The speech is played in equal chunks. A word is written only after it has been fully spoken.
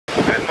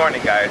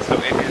morning, guys. So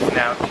it is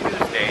now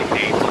Tuesday,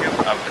 day 2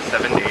 of the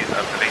 7 days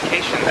of the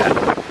vacation that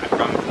I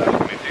promised I was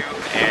going to do.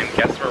 And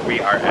guess where we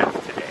are at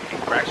today?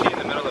 We're actually in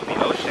the middle of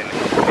the ocean.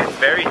 It's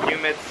very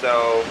humid,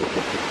 so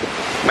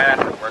you might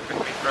have to work with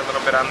me for a little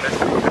bit on this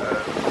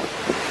because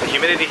the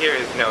humidity here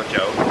is no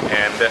joke.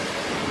 And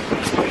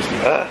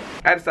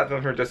I had to stop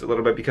filming for just a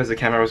little bit because the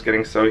camera was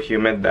getting so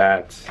humid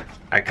that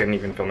I couldn't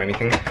even film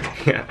anything.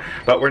 Yeah,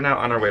 but we're now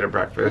on our way to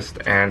breakfast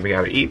and we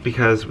gotta eat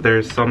because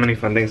there's so many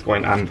fun things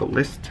going on the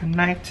list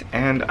tonight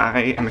and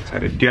I am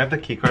excited. Do you have the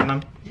key card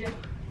now? Yeah.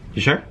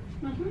 You sure?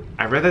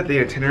 I read that the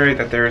itinerary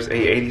that there's a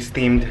 80s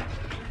themed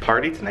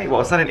party tonight.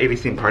 Well, it's not an 80s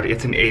themed party,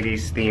 it's an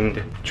 80s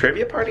themed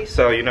trivia party.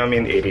 So you know me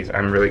in the 80s,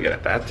 I'm really good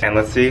at that. And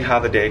let's see how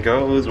the day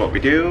goes, what we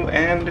do.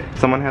 And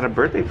someone had a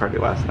birthday party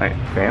last night.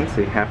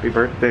 Fancy, happy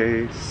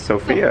birthday,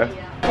 Sophia.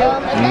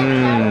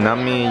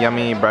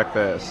 Yummy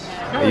breakfast.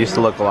 It used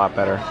to look a lot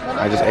better.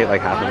 I just ate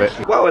like half of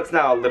it. Well, it's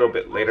now a little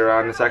bit later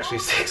on. It's actually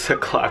 6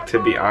 o'clock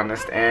to be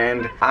honest,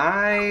 and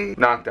I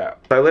knocked out.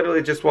 I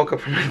literally just woke up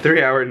from a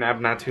 3-hour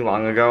nap not too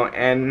long ago,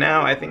 and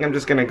now I think I'm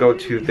just gonna go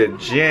to the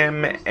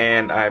gym,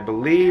 and I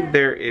believe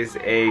there is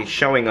a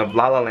showing of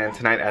La La Land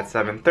tonight at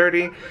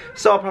 7:30,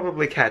 so I'll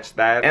probably catch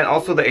that. And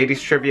also the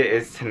 80s trivia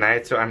is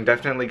tonight, so I'm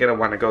definitely gonna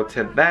wanna go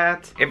to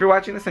that. If you're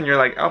watching this and you're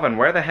like, Alvin,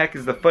 where the heck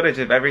is the footage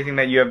of everything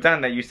that you have done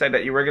that you said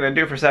that you were gonna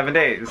do for 7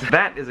 days?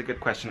 That is a good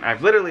question.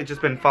 I've literally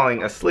just been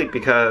falling asleep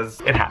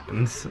because it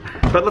happens.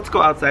 But let's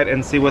go outside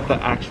and see what the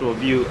actual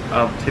view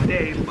of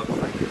today looks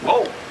like.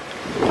 Oh!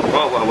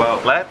 Whoa.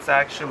 Let's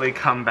actually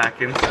come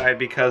back inside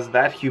because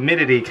that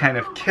humidity kind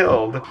of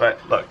killed. But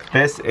look,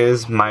 this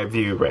is my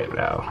view right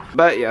now.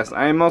 But yes,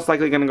 I am most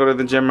likely gonna go to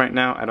the gym right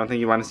now. I don't think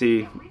you wanna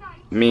see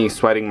me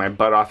sweating my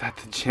butt off at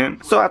the gym.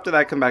 So after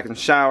that, come back and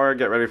shower,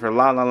 get ready for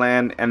La La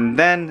Land, and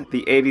then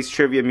the 80s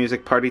trivia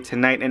music party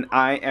tonight, and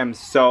I am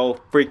so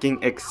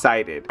freaking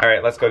excited. All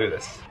right, let's go do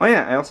this. Oh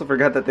yeah, I also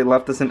forgot that they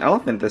left us an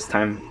elephant this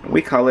time.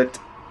 We call it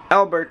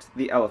Albert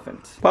the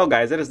elephant. Well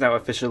guys, it is now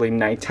officially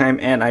nighttime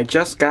and I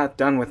just got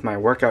done with my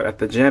workout at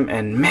the gym,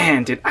 and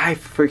man, did I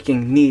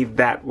freaking need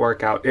that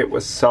workout. It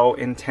was so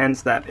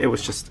intense that it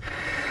was just,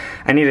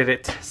 I needed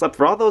it. Slept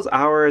for all those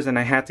hours and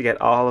I had to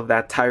get all of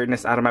that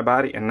tiredness out of my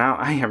body, and now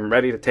I am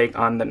ready to take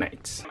on the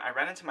night. I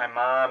ran into my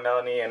mom,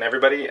 Melanie, and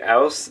everybody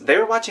else. They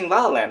were watching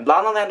La La Land.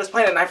 La La Land was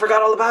playing and I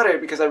forgot all about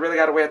it because I really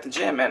got away at the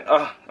gym, and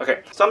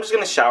okay. So I'm just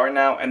gonna shower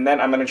now and then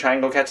I'm gonna try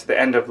and go catch the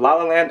end of La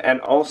La Land, and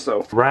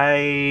also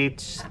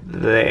right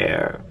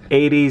there,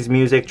 80s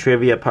music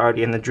trivia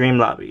party in the dream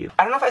lobby.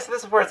 I don't know if I said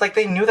this before, it's like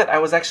they knew that I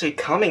was actually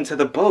coming to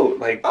the boat.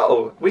 Like,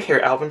 oh, we hear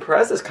Alvin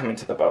Perez is coming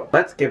to the boat.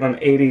 Let's give him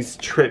 80s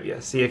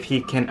trivia, see if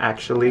he can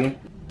actually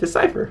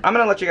decipher. I'm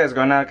gonna let you guys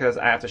go now because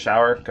I have to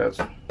shower because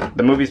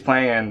the movie's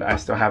playing and I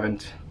still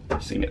haven't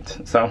seen it.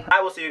 So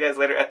I will see you guys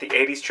later at the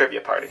 80s trivia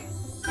party. So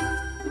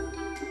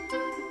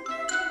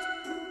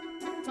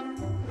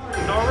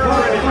we're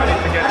already ready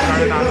to get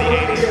started on the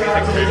 80s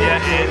music trivia,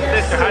 and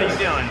sister, how you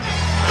feeling?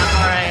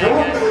 Alright,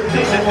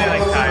 she's just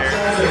feeling tired.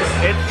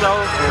 It's so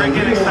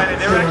freaking exciting.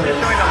 They were actually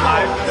showing a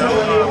live show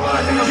of, I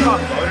think it was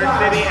called Motor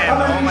City, and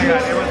oh my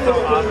god, it was so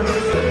awesome.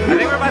 I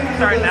think we're about to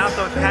start now,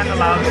 so it's kind of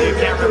loud, so you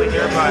can't really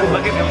hear, but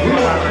look at the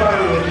people around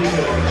right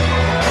now.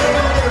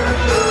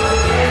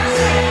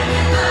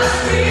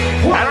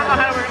 I don't know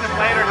how we're going to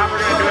play it or how we're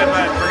going to do it,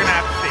 but we're going to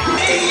have to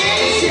see.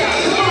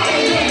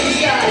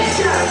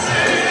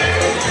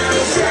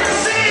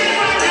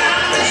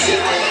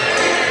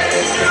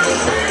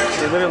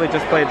 They literally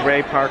just played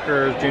Ray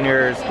Parker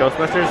Jr.'s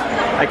Ghostbusters.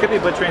 I could be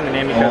butchering the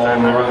name because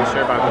I'm not really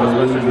sure about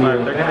Ghostbusters,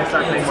 but they're going to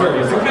start playing more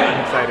music, so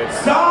I'm excited.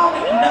 Song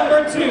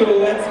number 2,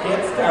 let's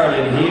get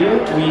started. Here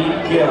we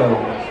go.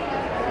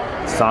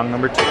 Song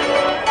number 2.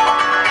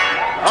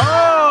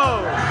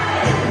 Oh!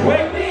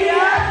 Wake me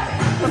up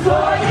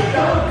before you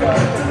go.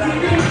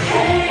 Keep me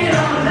hanging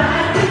all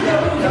night.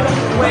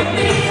 Wake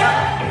me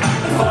up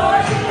before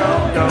you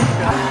go.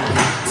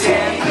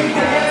 Take me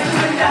there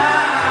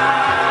tonight.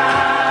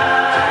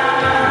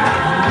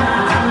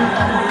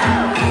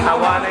 I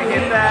wanna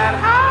hit that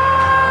high.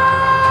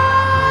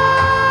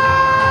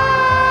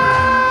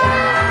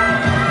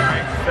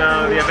 So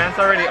the event's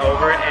already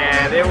over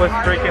and it was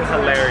freaking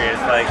hilarious.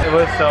 Like, it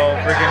was so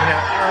freaking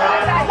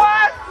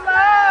What's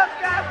love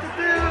got to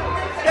do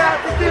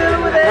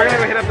with it? We're gonna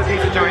go hit up the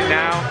pizza joint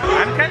now.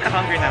 I'm kind of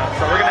hungry now,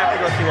 so we're gonna have to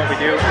go see what we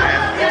do,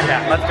 and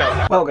yeah, let's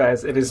go. Well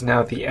guys, it is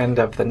now the end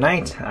of the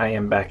night. I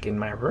am back in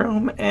my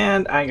room,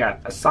 and I got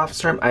a soft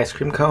serve ice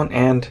cream cone,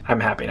 and I'm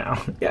happy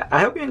now. Yeah,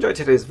 I hope you enjoyed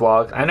today's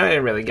vlog. I know I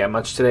didn't really get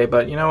much today,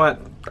 but you know what?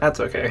 That's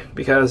okay,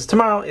 because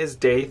tomorrow is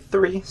day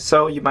 3,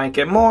 so you might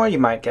get more, you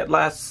might get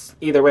less.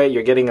 Either way,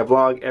 you're getting a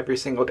vlog every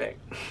single day.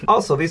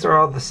 Also, these are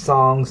all the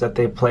songs that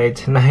they played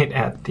tonight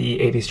at the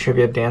 80s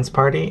trivia dance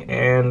party,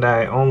 and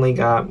I only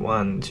got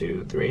 1,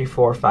 2, 3,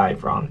 4,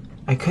 5 wrong.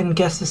 I couldn't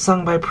guess the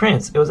song by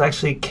Prince. It was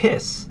actually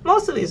Kiss.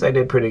 Most of these I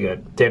did pretty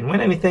good. Didn't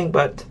win anything,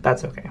 but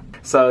that's okay.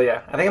 So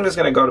yeah, I think I'm just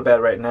gonna go to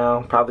bed right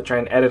now, probably try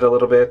and edit a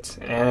little bit,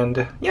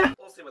 and yeah,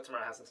 we'll see what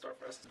tomorrow has in store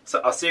for us.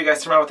 So I'll see you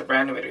guys tomorrow with a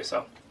brand new video,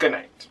 so good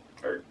night.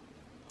 Or,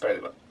 very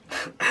well.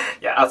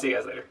 Yeah. yeah, I'll see you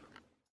guys later.